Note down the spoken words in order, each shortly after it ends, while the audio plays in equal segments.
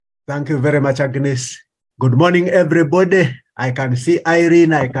Thank you very much, Agnes. Good morning, everybody. I can see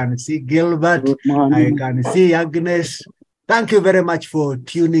Irene, I can see Gilbert, I can see Agnes. Thank you very much for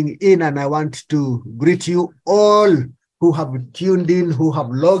tuning in, and I want to greet you all who have tuned in, who have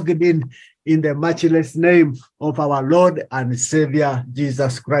logged in the matchless name of our Lord and Savior,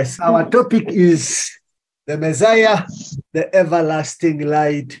 Jesus Christ. Our topic is the Messiah, the everlasting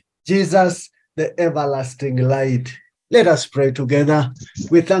light. Jesus, the everlasting light. Let us pray together.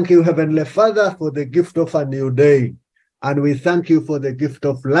 We thank you, Heavenly Father, for the gift of a new day. And we thank you for the gift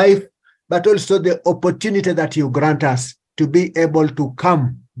of life, but also the opportunity that you grant us to be able to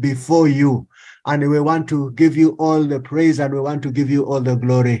come before you. And we want to give you all the praise, and we want to give you all the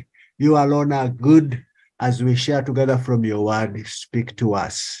glory. You alone are good. As we share together from your word, speak to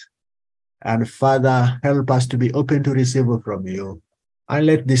us. And Father, help us to be open to receive from you. And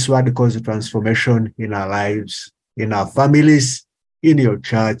let this word cause a transformation in our lives, in our families, in your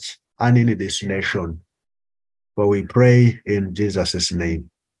church, and in this nation. For we pray in Jesus' name.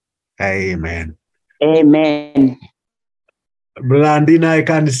 Amen. Amen. Blandina, I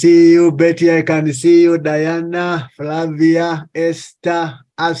can see you. Betty, I can see you. Diana, Flavia, Esther,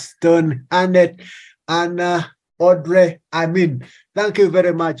 Aston, Annette, Anna, Audrey, Amin. Thank you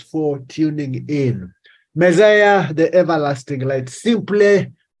very much for tuning in. Messiah, the everlasting light.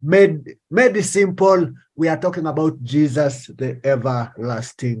 Simply made simple, we are talking about Jesus, the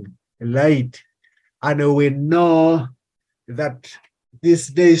everlasting light. And we know that these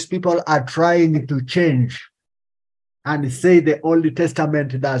days people are trying to change and say the Old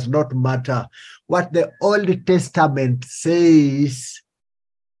Testament does not matter. What the Old Testament says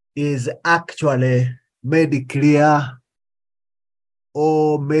is actually made clear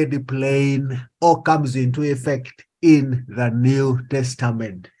or made plain or comes into effect in the New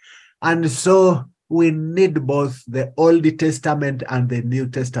Testament. And so we need both the Old Testament and the New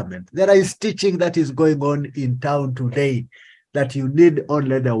Testament. There is teaching that is going on in town today that you need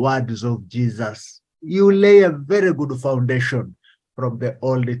only the words of Jesus. You lay a very good foundation from the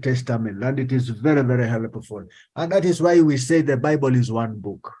Old Testament, and it is very, very helpful. And that is why we say the Bible is one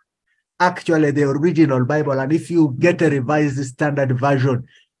book. Actually, the original Bible, and if you get a revised standard version,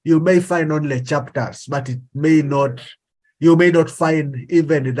 you may find only chapters, but you may not find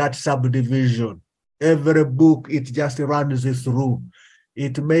even that subdivision. Every book, it just runs through.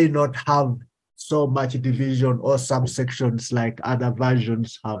 It may not have so much division or subsections like other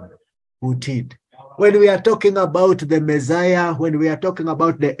versions have put it. When we are talking about the Messiah, when we are talking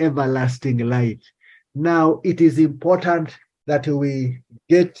about the everlasting light, now it is important that we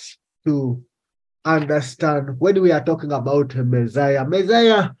get to understand when we are talking about Messiah.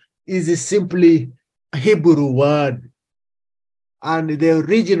 Messiah is simply a Hebrew word. And the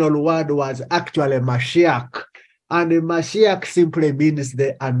original word was actually Mashiach. And Mashiach simply means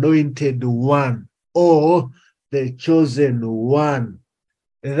the anointed one or the chosen one.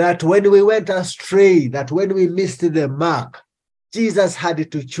 That when we went astray, that when we missed the mark, Jesus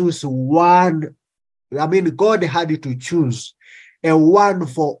had to choose one. God had to choose a one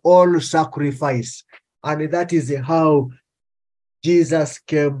for all sacrifice. And that is how Jesus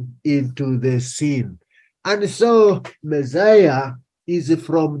came into the scene. And so Messiah is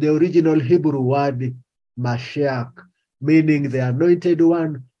from the original Hebrew word Mashiach, meaning the anointed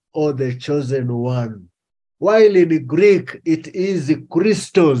one or the chosen one. While in Greek, it is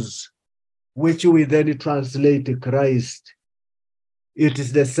Christos, which we then translate Christ. It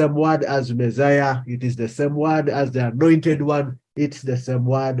is the same word as Messiah. It is the same word as the anointed one. It's the same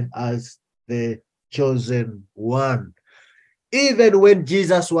word as the chosen one. Even when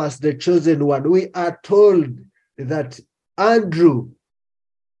Jesus was the chosen one, we are told that Andrew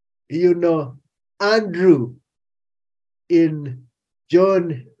in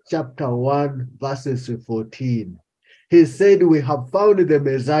John chapter 1, verses 14, he said, we have found the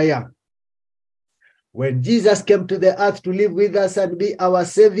Messiah. When Jesus came to the earth to live with us and be our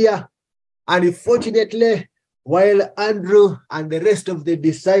Savior, and unfortunately, while Andrew and the rest of the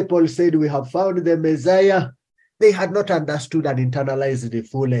disciples said, we have found the Messiah, they had not understood and internalized it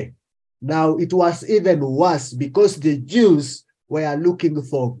fully. Now, it was even worse because the Jews were looking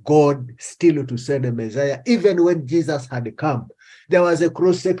for God still to send a Messiah. Even when Jesus had come, there was a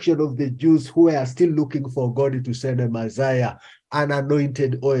cross-section of the Jews who were still looking for God to send a Messiah, an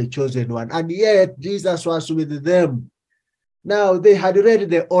anointed or a chosen one. And yet, Jesus was with them. Now, they had read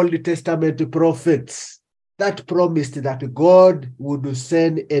the Old Testament prophets that promised that God would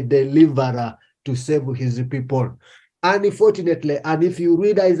send a deliverer to save his people. Unfortunately, and if you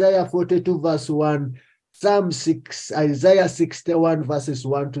read Isaiah 42 verse 1, Psalm 6, Isaiah 61 verses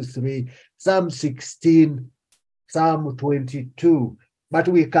 1 to 3, Psalm 16, Psalm 22, But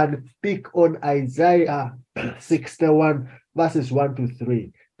we can pick on Isaiah 61, verses 1 to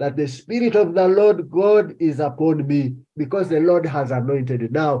 3, that the Spirit of the Lord God is upon me because the Lord has anointed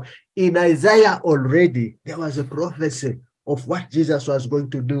it. Now, in Isaiah already, there was a prophecy of what Jesus was going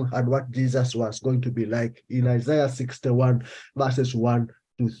to do and what Jesus was going to be like in Isaiah 61, verses 1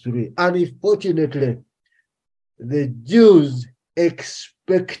 to 3. And unfortunately, the Jews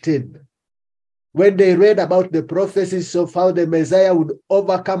expected, when they read about the prophecies of how the Messiah would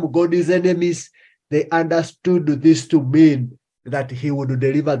overcome God's enemies, they understood this to mean that he would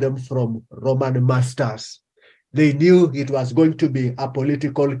deliver them from Roman masters. They knew it was going to be a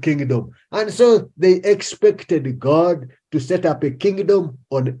political kingdom. And so they expected God to set up a kingdom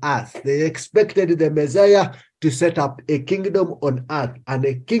on earth. They expected the Messiah to set up a kingdom on earth, and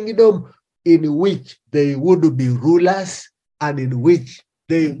a kingdom in which they would be rulers and in which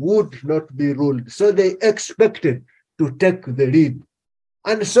they would not be ruled. So they expected to take the lead.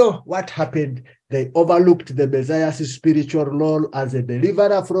 And so what happened? They overlooked the Messiah's spiritual role as a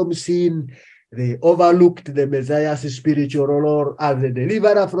deliverer from sin. They overlooked the Messiah's spiritual role as a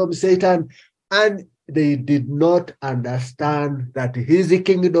deliverer from Satan. And they did not understand that his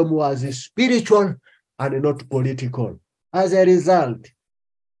kingdom was spiritual and not political. As a result,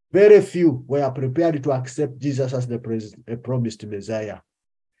 very few were prepared to accept Jesus as the promised Messiah.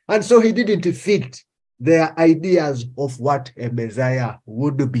 And so he didn't fit their ideas of what a Messiah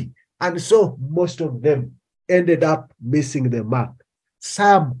would be. And so most of them ended up missing the mark.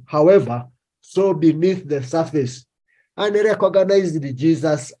 Some, however, saw beneath the surface and recognized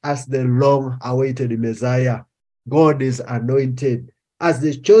Jesus as the long-awaited Messiah. God is anointed as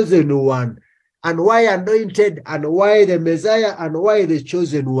the chosen one. And why anointed, and why the Messiah, and why the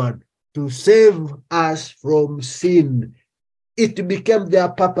chosen one? To save us from sin. It became their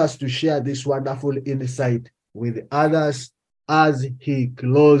purpose to share this wonderful insight with others as he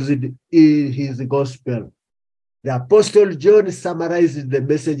closed in his gospel. The Apostle John summarized the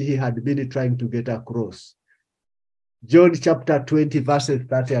message he had been trying to get across. John chapter 20, verses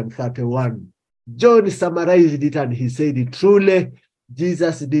 30 and 31. John summarized it and he said, truly,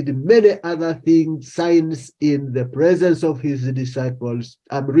 Jesus did many other things, signs in the presence of his disciples.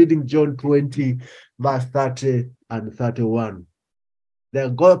 I'm reading John 20, verse 30 and 31.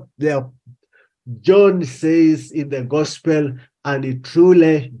 John says in the gospel, and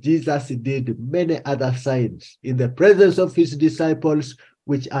truly Jesus did many other signs in the presence of his disciples,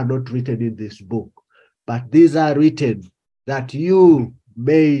 which are not written in this book. But these are written that you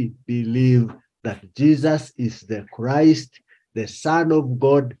may believe that Jesus is the Christ, the Son of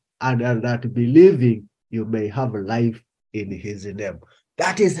God, and that believing you may have life in his name.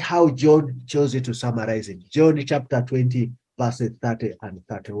 That is how John chose to summarize it. John chapter 20, verses 30 and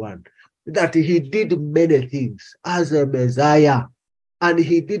 31. That he did many things as a Messiah, and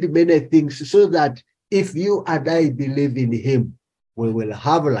he did many things so that if you and I believe in him, we will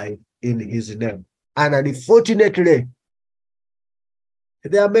have life in his name. And unfortunately,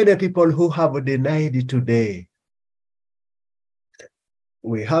 there are many people who have denied today.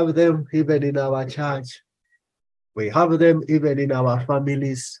 We have them even in our church. We have them even in our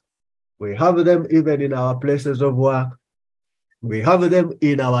families. We have them even in our places of work. We have them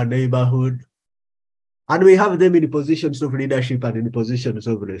in our neighborhood. And we have them in positions of leadership and in positions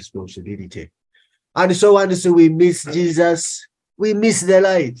of responsibility. And so once we miss Jesus, we miss the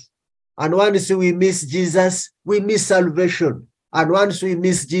light. And once we miss Jesus, we miss salvation. And once we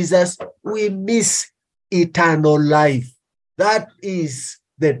miss Jesus, we miss eternal life. That is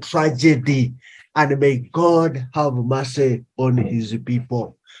the tragedy. And may God have mercy on his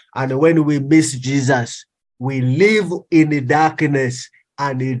people. And when we miss Jesus, we live in darkness,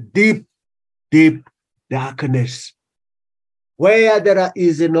 and in deep, deep darkness. Where there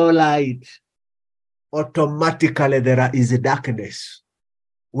is no light, automatically there is darkness.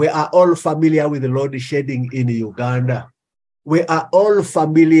 We are all familiar with the load shedding in Uganda. We are all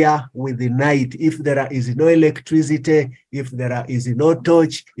familiar with the night. If there is no electricity, if there is no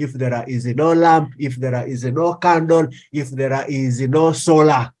torch, if there is no lamp, if there is no candle, if there is no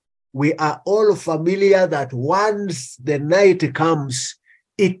solar, we are all familiar that once the night comes,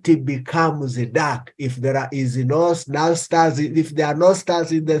 it becomes dark. If there is no stars, if there are no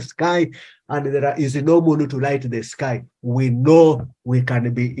stars in the sky, and there is no moon to light the sky, we know we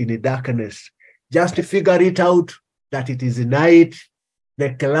can be in darkness. Just figure it out that it is night,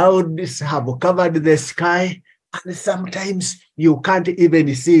 the clouds have covered the sky, and sometimes you can't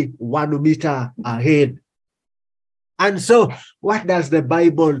even see 1 meter ahead. And so, what does the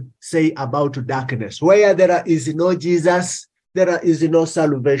Bible say about darkness? Where there is no Jesus, there is no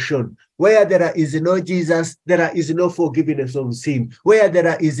salvation. Where there is no Jesus, there is no forgiveness of sin. Where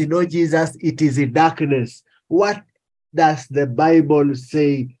there is no Jesus, it is darkness. What does the Bible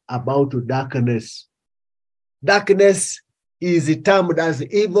say about darkness? Darkness is termed as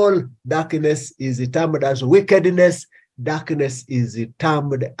evil. Darkness is termed as wickedness. Darkness is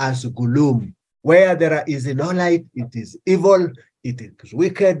termed as gloom. Where there is no light, it is evil, it is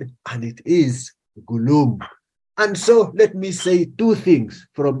wicked, and it is gloom. And so let me say two things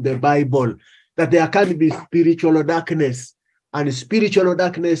from the Bible, that there can be spiritual darkness, and spiritual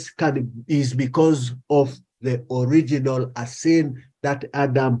darkness is because of the original sin that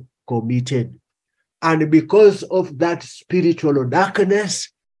Adam committed. And because of that spiritual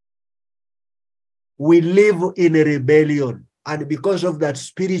darkness, we live in a rebellion. And because of that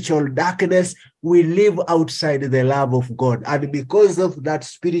spiritual darkness, we live outside the love of God. And because of that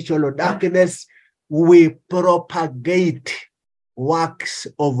spiritual darkness, we propagate works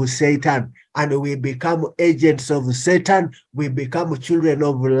of Satan, and we become agents of Satan. We become children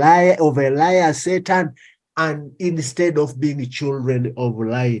of a liar, Satan, and instead of being children of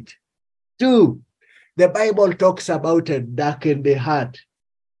light. 2, the Bible talks about a darkened heart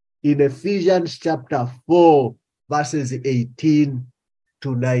in Ephesians chapter 4, verses 18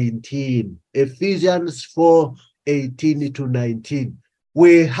 to 19. Ephesians 4, 18 to 19.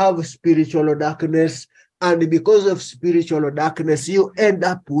 We have spiritual darkness, and because of spiritual darkness, you end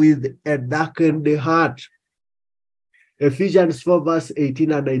up with a darkened heart. Ephesians 4, verse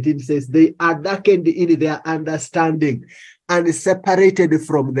 18 and 19 says, they are darkened in their understanding and separated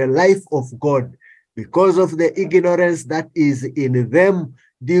from the life of God because of the ignorance that is in them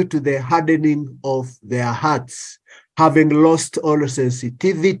due to the hardening of their hearts. Having lost all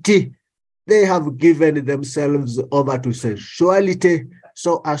sensitivity, they have given themselves over to sensuality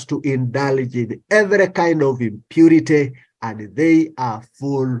so as to indulge in every kind of impurity, and they are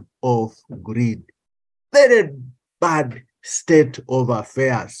full of greed. Very bad state of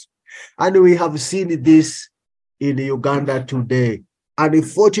affairs. And we have seen this in Uganda today. And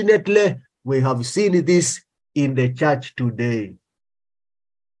unfortunately, we have seen this in the church today.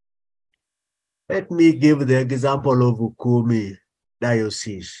 Let me give the example of Ukumi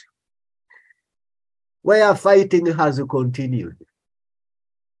Diocese, where fighting has continued.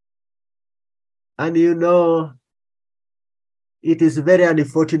 And you know, it is very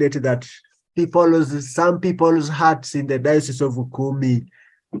unfortunate that some people's hearts in the Diocese of Ukumi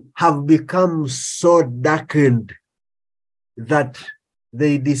have become so darkened that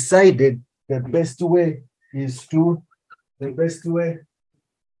they decided the best way is to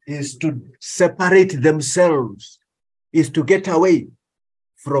separate themselves, is to get away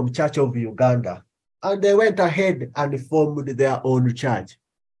from Church of Uganda. And they went ahead and formed their own church.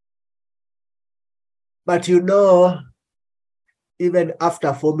 But you know, even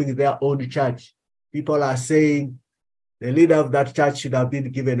after forming their own church, people are saying the leader of that church should have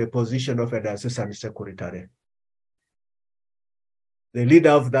been given a position of an assistant secretary. The leader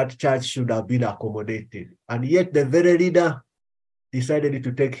of that church should have been accommodated. And yet the very leader decided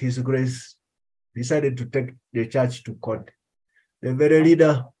to take his grace, decided to take the church to court. The very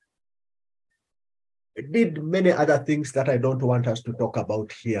leader did many other things that I don't want us to talk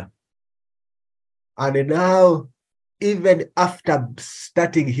about here. And now, even after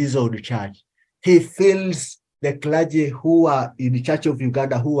starting his own church, he feels the clergy who are in the Church of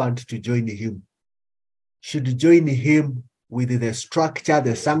Uganda who want to join him should join him with the structure,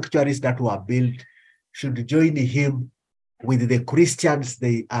 the sanctuaries that were built, should join him with the Christians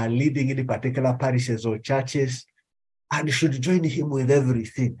they are leading in particular parishes or churches, and should join him with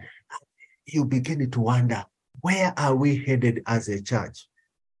everything. You begin to wonder, where are we headed as a church?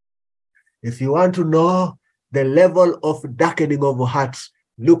 If you want to know the level of darkening of hearts,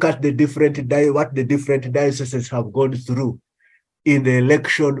 look at what the different dioceses have gone through in the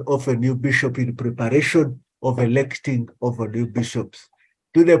election of a new bishop, in preparation of electing of a new bishops,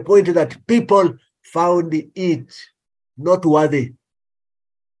 to the point that people found it not worthy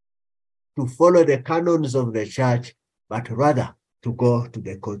to follow the canons of the church, but rather to go to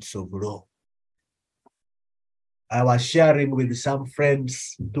the courts of law. I was sharing with some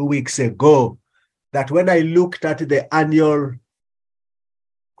friends 2 weeks ago that when I looked at the annual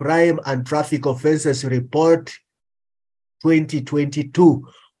Crime and Traffic Offences Report 2022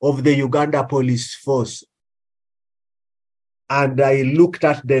 of the Uganda Police Force, and I looked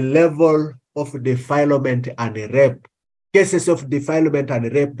at the level of defilement and rape, cases of defilement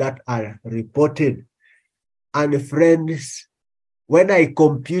and rape that are reported. And friends, when I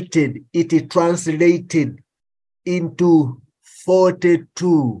computed, it translated into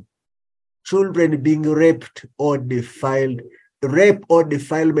 42 children being raped or defiled rape or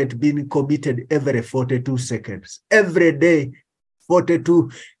defilement being committed every 42 seconds. Every day,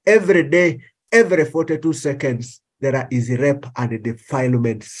 42, every day, every 42 seconds, there is rape and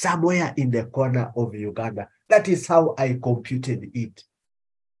defilement somewhere in the corner of Uganda. That is how I computed it.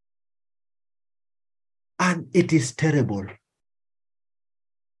 And it is terrible.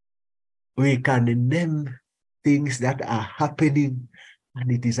 We can name things that are happening,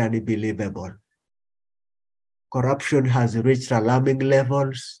 and it is unbelievable. Corruption has reached alarming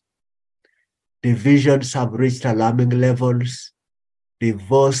levels. Divisions have reached alarming levels.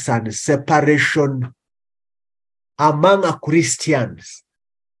 Divorce and separation among Christians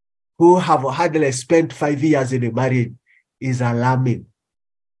who have hardly spent 5 years in a marriage is alarming.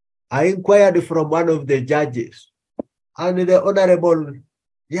 I inquired from one of the judges, and the honorable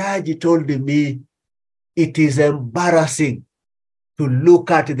judge told me it is embarrassing to look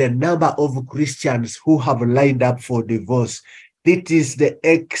at the number of Christians who have lined up for divorce. This is the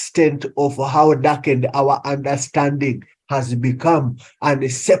extent of how darkened our understanding has become and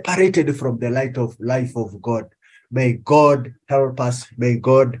is separated from the light of life of God. May God help us. May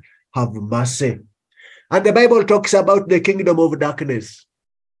God have mercy. And the Bible talks about the kingdom of darkness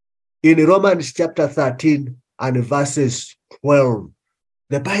in Romans chapter 13 and verses 12.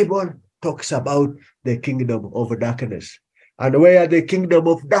 The Bible talks about the kingdom of darkness. And where the kingdom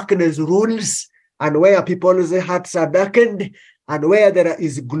of darkness rules, and where people's hearts are darkened, and where there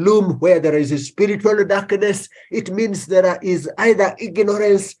is gloom, where there is spiritual darkness, it means there is either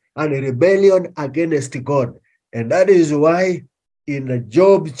ignorance and rebellion against God. And that is why in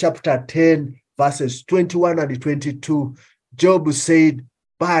Job chapter 10, verses 21 and 22, Job said,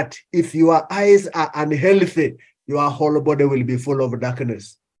 but if your eyes are unhealthy, your whole body will be full of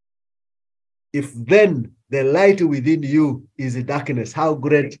darkness. If then the light within you is darkness, how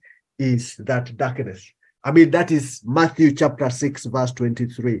great is that darkness? I mean, that is Matthew chapter 6, verse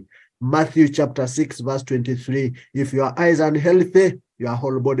 23. Matthew chapter 6, verse 23. If your eyes are unhealthy, your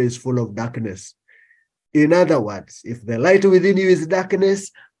whole body is full of darkness. In other words, if the light within you is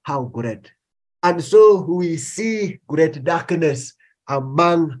darkness, how great. And so we see great darkness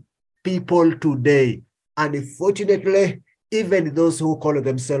among people today. And unfortunately, even those who call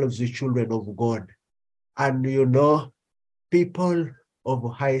themselves the children of God. And you know, people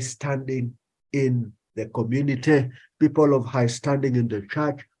of high standing in the community, people of high standing in the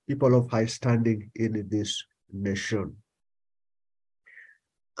church, people of high standing in this nation.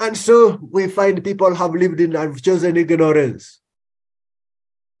 And so we find people have lived in and chosen ignorance.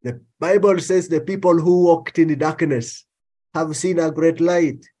 The Bible says the people who walked in darkness have seen a great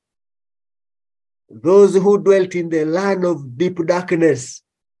light. Those who dwelt in the land of deep darkness,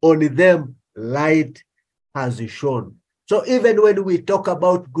 on them light has shone. So even when we talk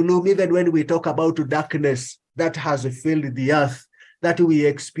about gloom, even when we talk about darkness that has filled the earth, that we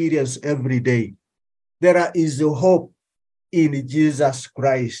experience every day, there is a hope in Jesus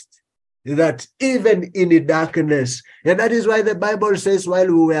Christ, that even in darkness, and that is why the Bible says while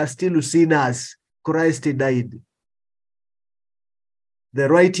we were still sinners, Christ died. The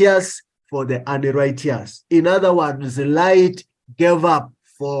righteous for the unrighteous. In other words, light gave up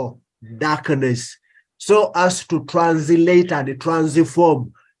for darkness, so as to translate and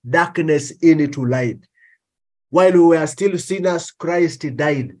transform darkness into light. While we were still sinners, Christ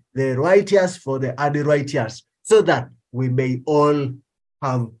died, the righteous for the unrighteous, so that we may all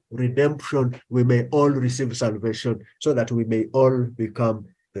have redemption, we may all receive salvation, so that we may all become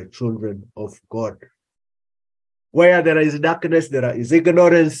the children of God. Where there is darkness, there is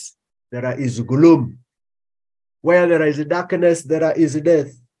ignorance, there is gloom. Where there is darkness, there is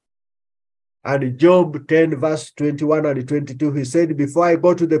death. And Job 10, verse 21 and 22, he said, before I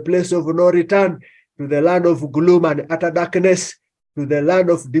go to the place of no return, to the land of gloom and utter darkness, to the land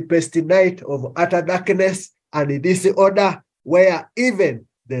of deepest night of utter darkness and disorder, where even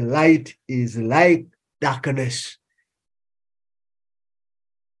the light is like darkness.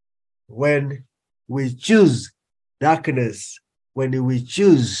 When we choose darkness, when we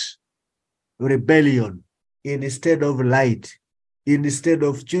choose rebellion instead of light, instead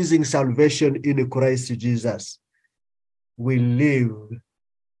of choosing salvation in Christ Jesus, we live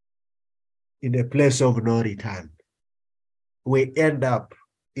in a place of no return. We end up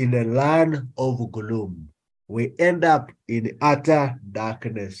in a land of gloom. We end up in utter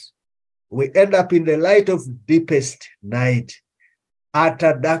darkness. We end up in the light of deepest night,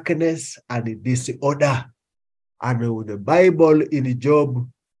 utter darkness and disorder. And the Bible in Job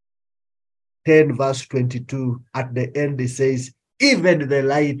 10 verse 22, at the end it says, even the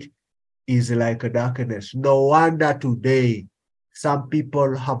light is like darkness. No wonder today some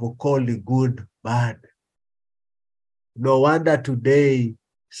people have called good bad. No wonder today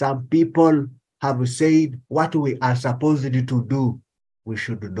some people have said what we are supposed to do, we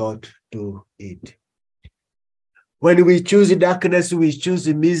should not do it. When we choose darkness, we choose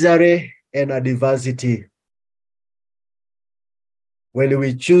misery and adversity. When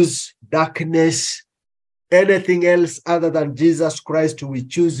we choose darkness, anything else other than Jesus Christ, we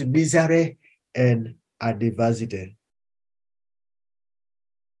choose misery and adversity.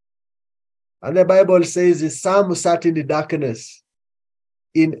 And the Bible says, some sat in the darkness,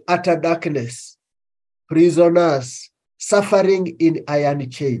 in utter darkness, prisoners, suffering in iron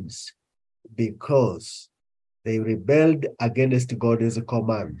chains, because they rebelled against God's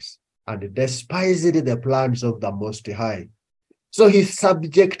commands and despised the plans of the Most High. So he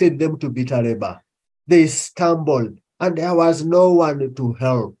subjected them to bitter labor. They stumbled, and there was no one to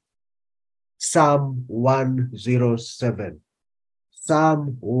help. Psalm 107.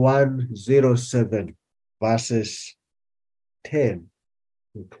 Psalm 107, verses 10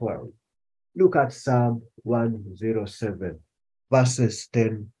 to 12. Look at Psalm 107, verses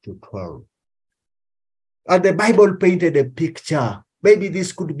 10 to 12. And the Bible painted a picture. Maybe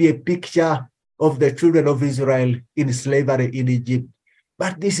this could be a picture of the children of Israel in slavery in Egypt.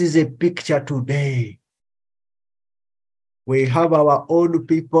 But this is a picture today. We have our own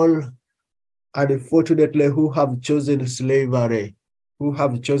people, unfortunately, who have chosen slavery, who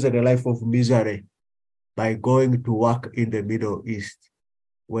have chosen a life of misery by going to work in the Middle East.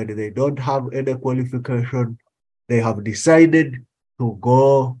 When they don't have any qualification, they have decided to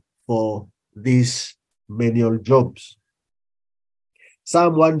go for these menial jobs.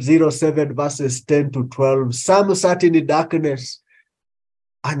 Psalm 107, verses 10 to 12. Some sat in the darkness,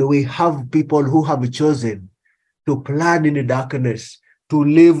 and we have people who have chosen to plan in the darkness, to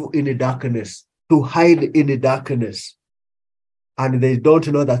live in the darkness, to hide in the darkness. And they don't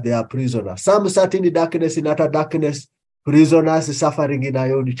know that they are prisoners. Some sat in the darkness, in utter darkness, prisoners suffering in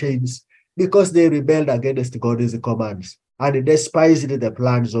iron chains, because they rebelled against God's commands and despised the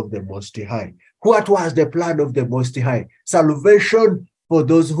plans of the Most High. What was the plan of the Most High? Salvation for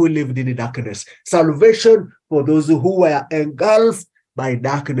those who lived in the darkness. Salvation for those who were engulfed by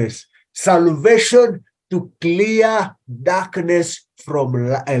darkness. Salvation to clear darkness from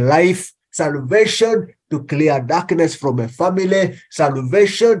a life. Salvation to clear darkness from a family.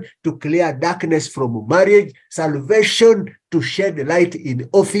 Salvation to clear darkness from marriage. Salvation to shed light in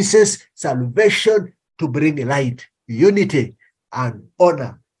offices. Salvation to bring light, unity, and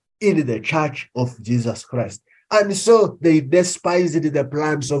honor in the church of Jesus Christ. And so they despised the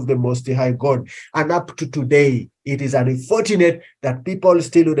plans of the Most High God. And up to today, it is unfortunate that people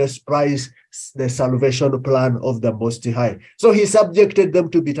still despise the salvation plan of the Most High. So he subjected them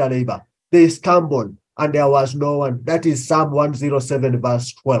to bitter labor. They stumbled, and there was no one. That is Psalm 107,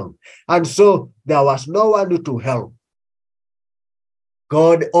 verse 12. And so there was no one to help.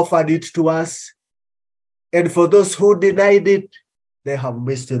 God offered it to us. And for those who denied it, they have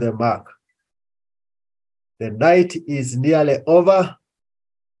missed the mark. The night is nearly over.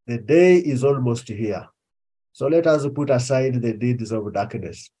 The day is almost here. So let us put aside the deeds of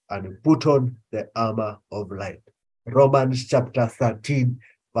darkness and put on the armor of light. Romans chapter 13,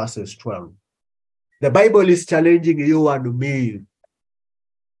 verses 12. The Bible is challenging you and me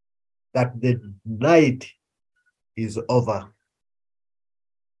that the night is over.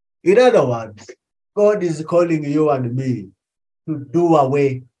 In other words, God is calling you and me to do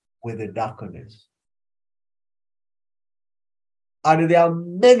away with the darkness. And there are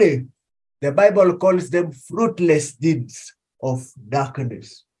many, the Bible calls them fruitless deeds of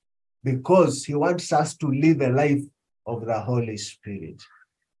darkness, because he wants us to live a life of the Holy Spirit.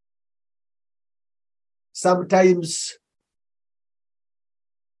 Sometimes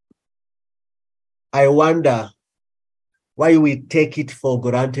I wonder why we take it for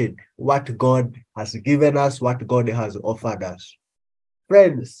granted what God has given us, what God has offered us.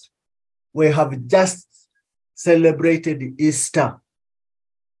 Friends, we have just celebrated Easter,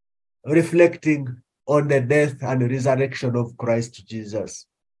 reflecting on the death and resurrection of Christ Jesus.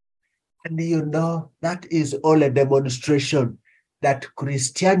 And you know, that is all a demonstration that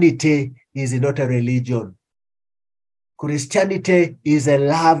Christianity is not a religion. Christianity is a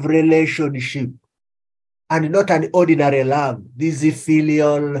love relationship, and not an ordinary love. This is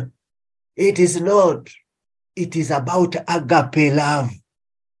filial. It is not. It is about agape love.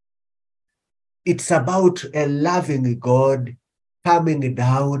 It's about a loving God coming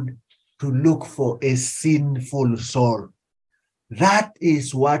down to look for a sinful soul. That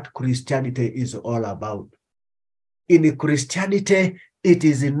is what Christianity is all about. In Christianity, it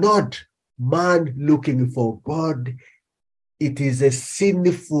is not man looking for God. It is a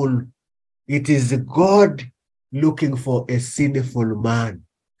sinful, it is God looking for a sinful man.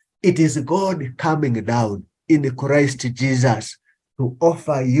 It is God coming down in Christ Jesus to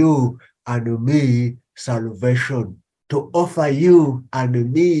offer you and me salvation, to offer you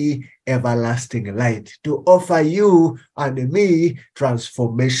and me everlasting light, to offer you and me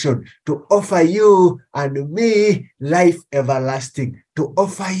transformation, to offer you and me life everlasting, to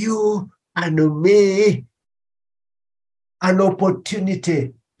offer you and me an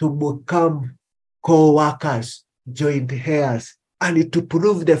opportunity to become co-workers, joint heirs, and to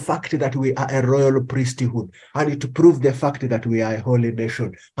prove the fact that we are a royal priesthood, and to prove the fact that we are a holy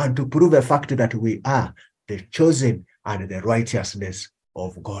nation, and to prove the fact that we are the chosen and the righteousness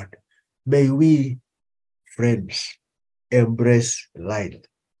of God. May we, friends, embrace light.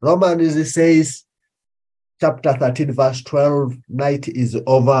 Romans says, chapter 13, verse 12, night is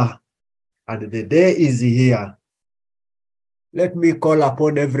over and the day is here. Let me call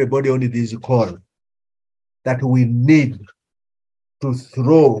upon everybody on this call that we need to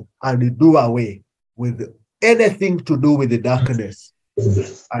throw and do away with anything to do with the darkness,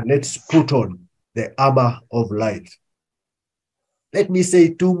 and let's put on the armor of light. Let me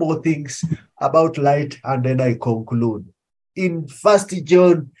say two more things about light and then I conclude. In 1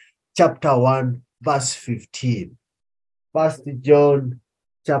 John chapter 1, verse 15. 1 John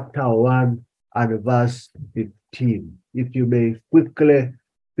chapter 1 and verse 15. If you may quickly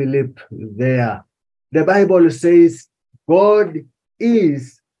flip there. The Bible says, God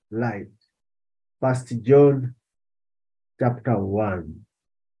is light. 1 John chapter 1.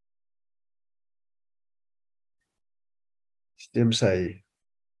 Seems I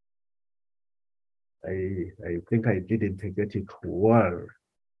think I didn't get it well.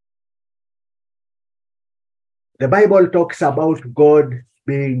 The Bible talks about God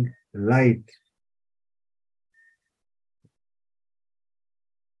being light.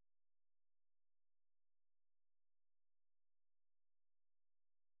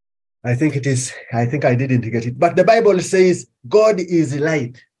 I think I didn't get it. But the Bible says God is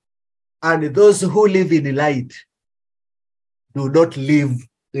light, and those who live in light do not live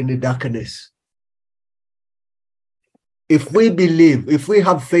in the darkness. If we believe, if we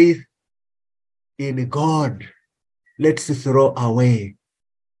have faith in God, let's throw away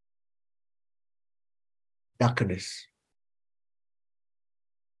darkness.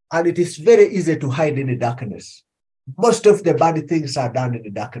 And it is very easy to hide in the darkness. Most of the bad things are done in the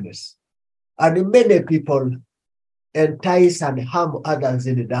darkness. And many people entice and harm others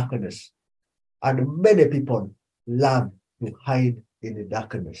in the darkness. And many people love to hide in the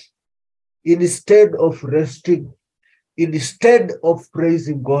darkness. Instead of resting, instead of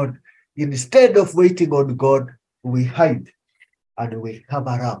praising God, instead of waiting on God, we hide and we cover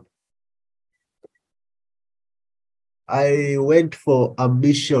up. I went for a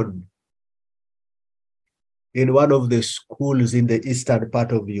mission in one of the schools in the eastern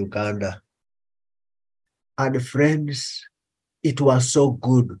part of Uganda. And friends, it was so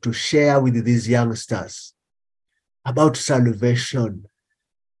good to share with these youngsters about salvation.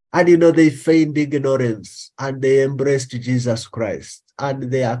 And they feigned ignorance and they embraced Jesus Christ and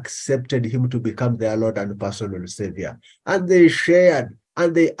they accepted him to become their Lord and personal Savior. And they shared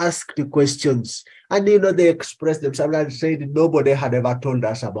and they asked questions. And they expressed themselves and said, nobody had ever told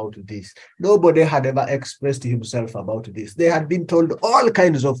us about this. Nobody had ever expressed himself about this. They had been told all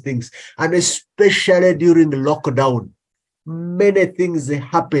kinds of things. And especially during lockdown, many things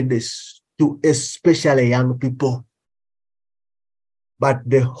happened to especially young people. But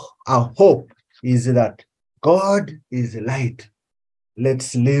our hope is that God is light.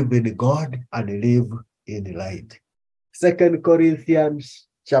 Let's live in God and live in light. 2 Corinthians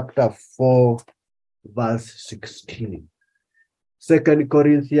chapter 4, verse 16. 2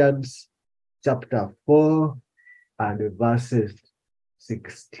 Corinthians chapter 4 and verses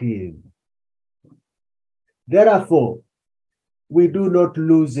 16. Therefore, we do not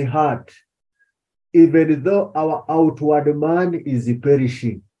lose heart, even though our outward man is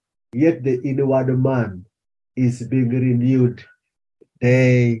perishing, yet the inward man is being renewed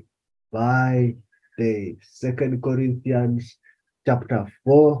day by day. 2 Corinthians chapter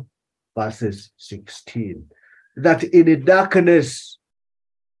 4, verses 16. That in the darkness,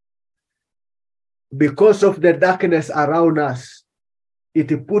 because of the darkness around us,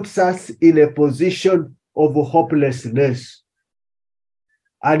 it puts us in a position of hopelessness.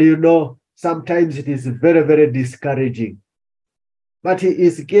 And sometimes it is very, very discouraging. But he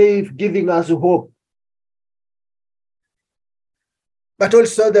is giving us hope. But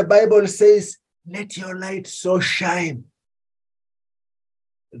also the Bible says, let your light so shine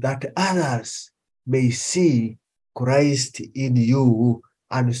that others may see Christ in you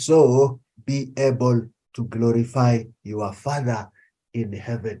and so be able to glorify your Father in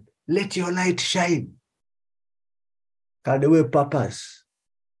heaven. Let your light shine. Can we purpose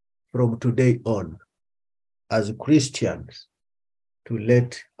from today on as Christians to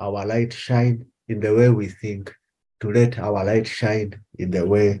let our light shine in the way we think, to let our light shine in the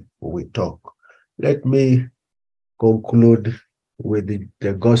way we talk? Let me conclude with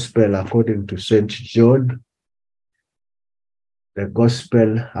the Gospel according to St. John. The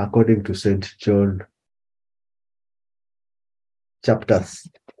Gospel according to St. John, chapter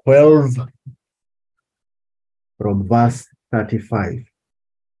 12, from verse 35.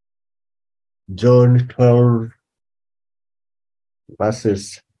 John 12,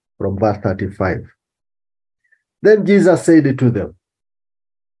 verses from verse 35. Then Jesus said to them,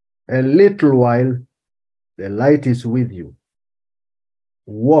 "A little while the light is with you.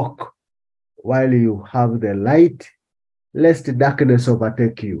 Walk while you have the light, lest darkness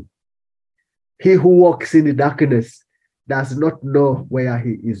overtake you. He who walks in the darkness does not know where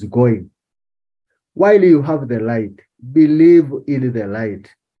he is going. While you have the light, believe in the light,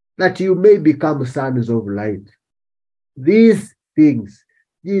 that you may become sons of light." These things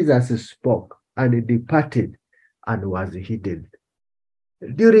Jesus spoke and departed and was hidden.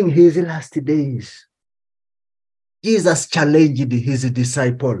 During his last days, Jesus challenged his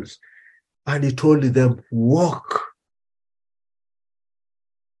disciples and he told them, walk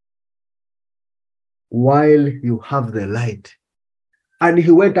while you have the light. And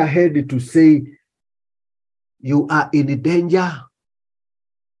he went ahead to say, you are in danger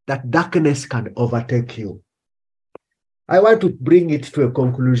that darkness can overtake you. I want to bring it to a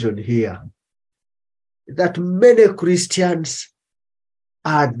conclusion here that many Christians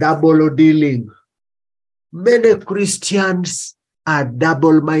are double dealing. Many Christians are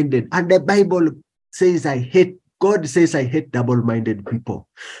double-minded. And the Bible says, God says, I hate double-minded people.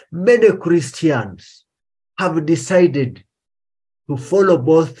 Many Christians have decided to follow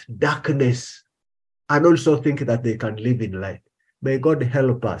both darkness and also think that they can live in light. May God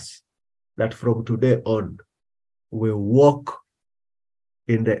help us that from today on, we walk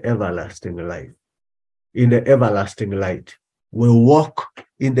in the everlasting light. In the everlasting light. We walk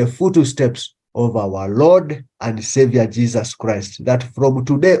in the footsteps of our Lord and Savior Jesus Christ, that from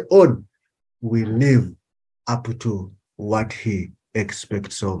today on, we live up to what he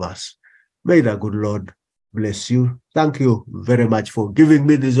expects of us. May the good Lord bless you. Thank you very much for giving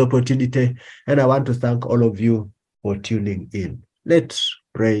me this opportunity, and I want to thank all of you for tuning in. Let's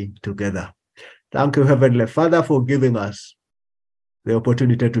pray together. Thank you, Heavenly Father, for giving us the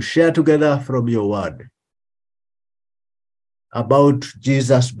opportunity to share together from your word about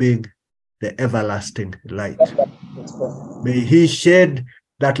Jesus being the everlasting light. May he shed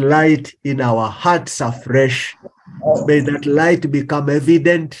that light in our hearts afresh. May that light become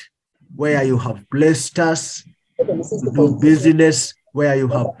evident where you have placed us to do business, where you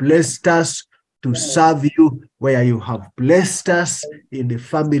have placed us to serve you, where you have placed us in the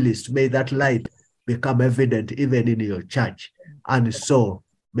families. May that light become evident even in your church. And so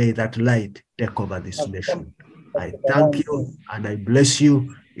may that light take over this nation. I thank you and I bless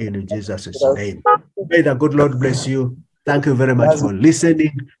you in Jesus' name. May the good Lord bless you. Thank you very much for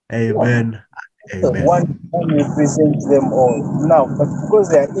listening. Amen. Amen. One we present them all now, but because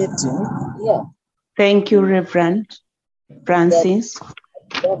they are eating. Thank you, Reverend Francis,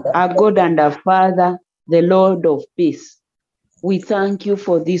 our God and our Father, the Lord of peace. We thank you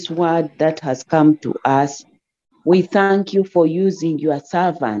for this word that has come to us. We thank you for using your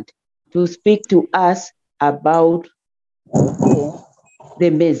servant to speak to us about the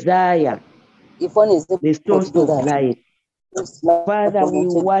Messiah, the source of light. Father, we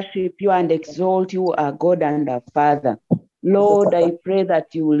worship you and exalt you, our God and our Father. Lord, I pray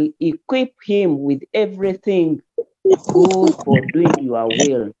that you will equip him with everything good for doing your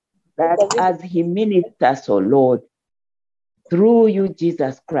will, that as he ministers, O Lord, through you,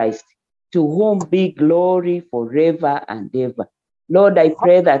 Jesus Christ, to whom be glory forever and ever. Lord, I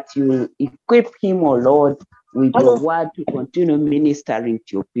pray that you will equip him, O Lord, with your word to continue ministering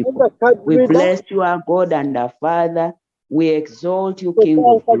to your people. We bless you, our God and our Father. We exalt you, King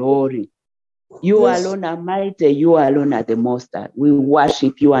of glory. You alone are mighty, you alone are the Most High. We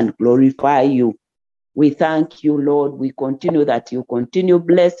worship you and glorify you. We thank you, Lord. We continue that you continue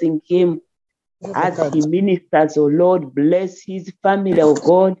blessing him as he ministers, oh Lord. Bless his family, oh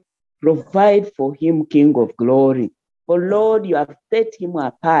God. Provide for him, King of glory. For Lord, you have set him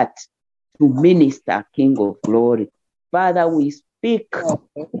apart to minister, King of glory. Father, we speak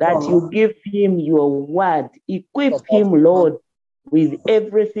that you give him your word. Equip him, Lord, with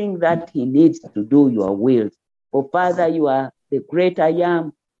everything that he needs to do your will. For Father, you are the great I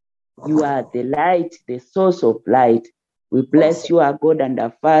am. You are the light, the source of light. We bless you, our God and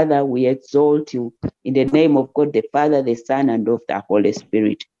our Father. We exalt you in the name of God, the Father, the Son, and of the Holy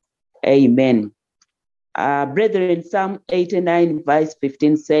Spirit. Amen. Brethren, Psalm 89, verse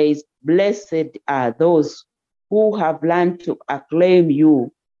 15 says, "Blessed are those who have learned to acclaim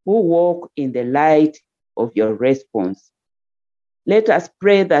you, who walk in the light of your response." Let us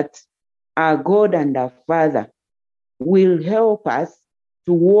pray that our God and our Father will help us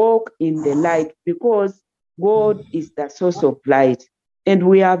to walk in the light, because God is the source of light. And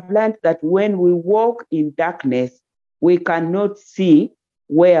we have learned that when we walk in darkness, we cannot see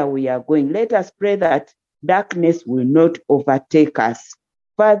where we are going. Let us pray that darkness will not overtake us.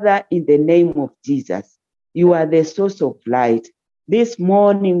 Father, in the name of Jesus, you are the source of light. This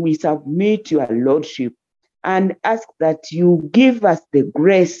morning we submit your Lordship and ask that you give us the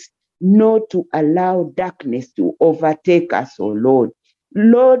grace not to allow darkness to overtake us, oh Lord.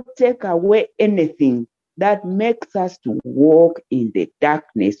 Lord, take away anything that makes us to walk in the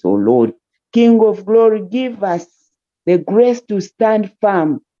darkness, oh Lord. King of glory, give us the grace to stand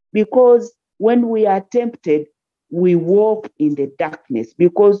firm, because when we are tempted, we walk in the darkness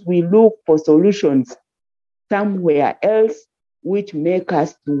because we look for solutions somewhere else, which make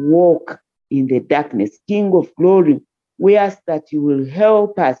us to walk in the darkness. King of glory, we ask that you will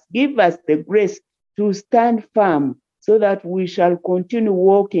help us, give us the grace to stand firm so that we shall continue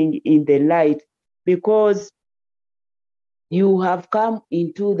walking in the light, because you have come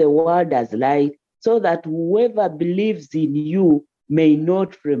into the world as light, so that whoever believes in you may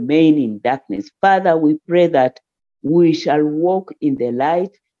not remain in darkness. Father, we pray that we shall walk in the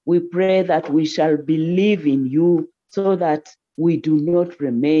light. We pray that we shall believe in you so that we do not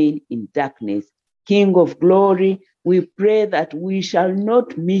remain in darkness. King of glory, we pray that we shall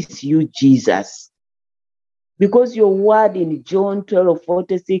not miss you, Jesus, because your word in John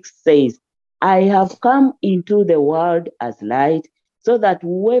 12:46 says, "I have come into the world as light, so that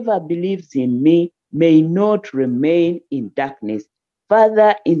whoever believes in me may not remain in darkness."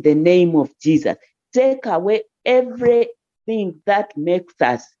 Father, in the name of Jesus, take away everything that makes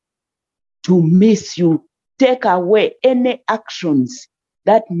us to miss you. Take away any actions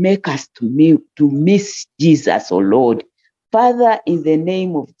that make us to miss Jesus, oh Lord. Father, in the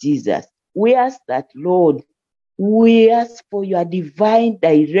name of Jesus, we ask that, Lord, we ask for your divine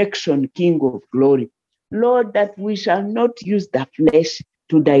direction, King of glory. Lord, that we shall not use the flesh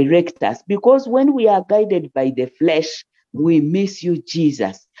to direct us, because when we are guided by the flesh, we miss you,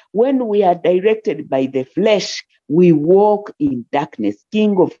 Jesus. When we are directed by the flesh, we walk in darkness.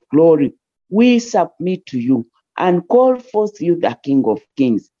 King of glory, we submit to you and call forth you, the King of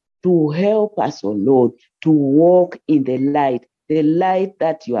kings, to help us, O Lord, to walk in the light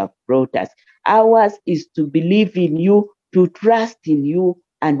that you have brought us. Ours is to believe in you, to trust in you,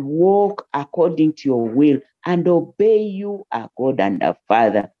 and walk according to your will, and obey you, our God and our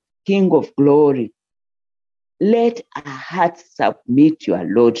Father. King of glory, let our hearts submit your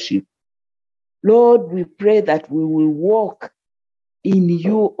Lordship. Lord, we pray that we will walk in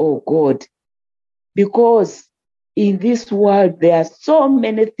you, O God, because in this world there are so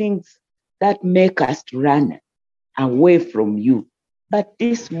many things that make us run away from you. But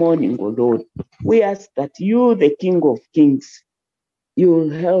this morning, O Lord, we ask that you, the King of kings, you will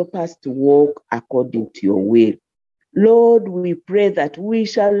help us to walk according to your will. Lord, we pray that we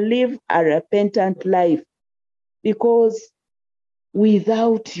shall live a repentant life, because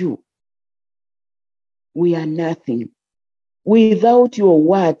without you, we are nothing. Without your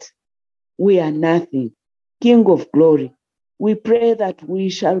word, we are nothing. King of glory, we pray that we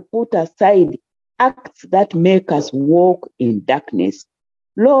shall put aside acts that make us walk in darkness.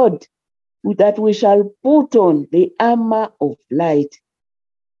 Lord, that we shall put on the armor of light.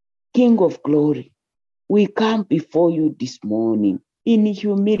 King of glory, we come before you this morning in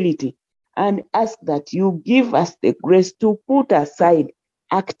humility and ask that you give us the grace to put aside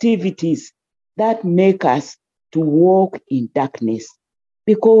activities that make us to walk in darkness.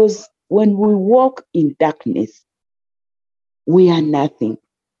 Because when we walk in darkness, we are nothing.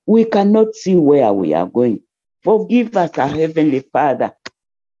 We cannot see where we are going. Forgive us, our Heavenly Father,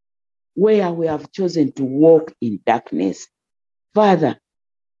 where we have chosen to walk in darkness. Father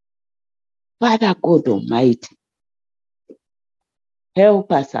God Almighty,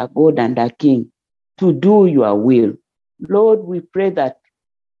 help us, our God and our King, to do your will. Lord, we pray that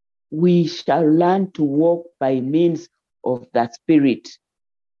we shall learn to walk by means of the Spirit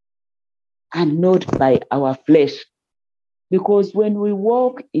and not by our flesh. Because when we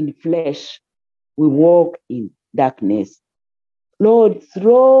walk in flesh, we walk in darkness. Lord,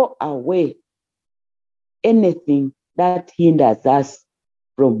 throw away anything that hinders us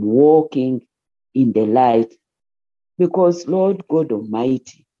from walking in the light. Because, Lord God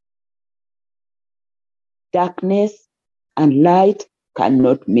Almighty, darkness and light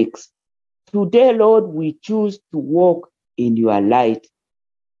cannot mix. Today, Lord, we choose to walk in your light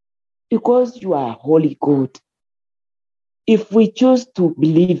because you are holy God. If we choose to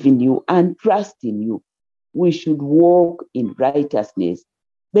believe in you and trust in you, we should walk in righteousness.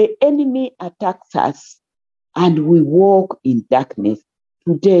 The enemy attacks us and we walk in darkness.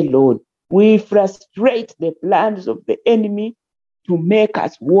 Today, Lord, we frustrate the plans of the enemy to make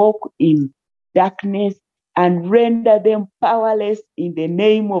us walk in darkness and render them powerless in the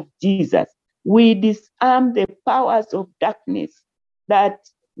name of Jesus. We disarm the powers of darkness that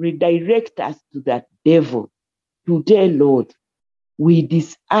redirect us to that devil. Today, Lord, we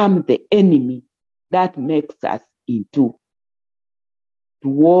disarm the enemy that makes us to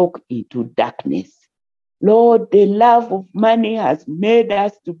walk into darkness. Lord, the love of money has made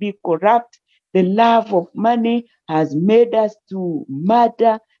us to be corrupt. The love of money has made us to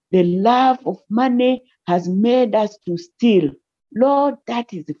murder. The love of money has made us to steal. Lord,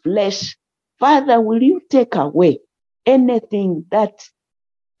 that is flesh. Father, will you take away anything that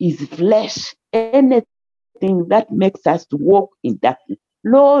is flesh, anything that makes us to walk in darkness?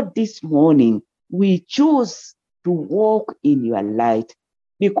 Lord, this morning we choose to walk in your light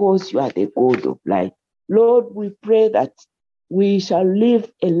because you are the God of light. Lord, we pray that we shall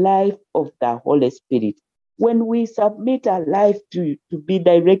live a life of the Holy Spirit. When we submit our life to be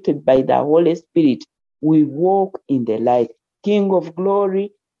directed by the Holy Spirit, we walk in the light. King of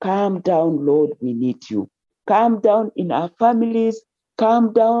glory, calm down, Lord, we need you. Calm down in our families,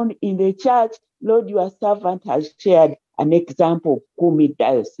 calm down in the church. Lord, your servant has shared an example of Kumi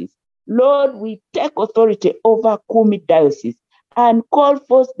Diocese. Lord, we take authority over Kumi Diocese and call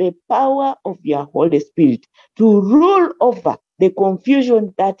forth the power of your Holy Spirit to rule over the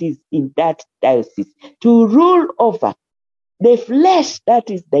confusion that is in that diocese, to rule over the flesh that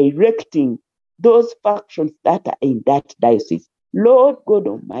is directing those factions that are in that diocese. Lord God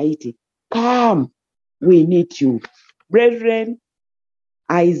Almighty, come, we need you. Brethren,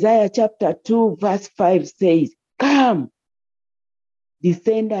 Isaiah chapter 2 verse 5 says, come,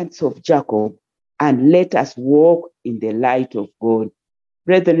 descendants of Jacob, and let us walk in the light of God.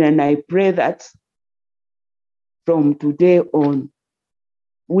 Brethren, I pray that from today on,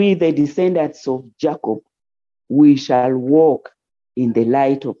 we, the descendants of Jacob, we shall walk in the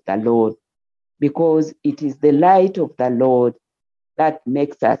light of the Lord, because it is the light of the Lord that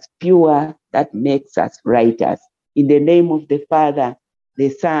makes us pure, that makes us righteous. In the name of the Father, the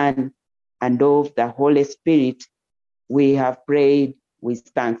Son, and of the Holy Spirit, we have prayed with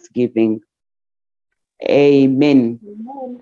thanksgiving. Amen. Amen.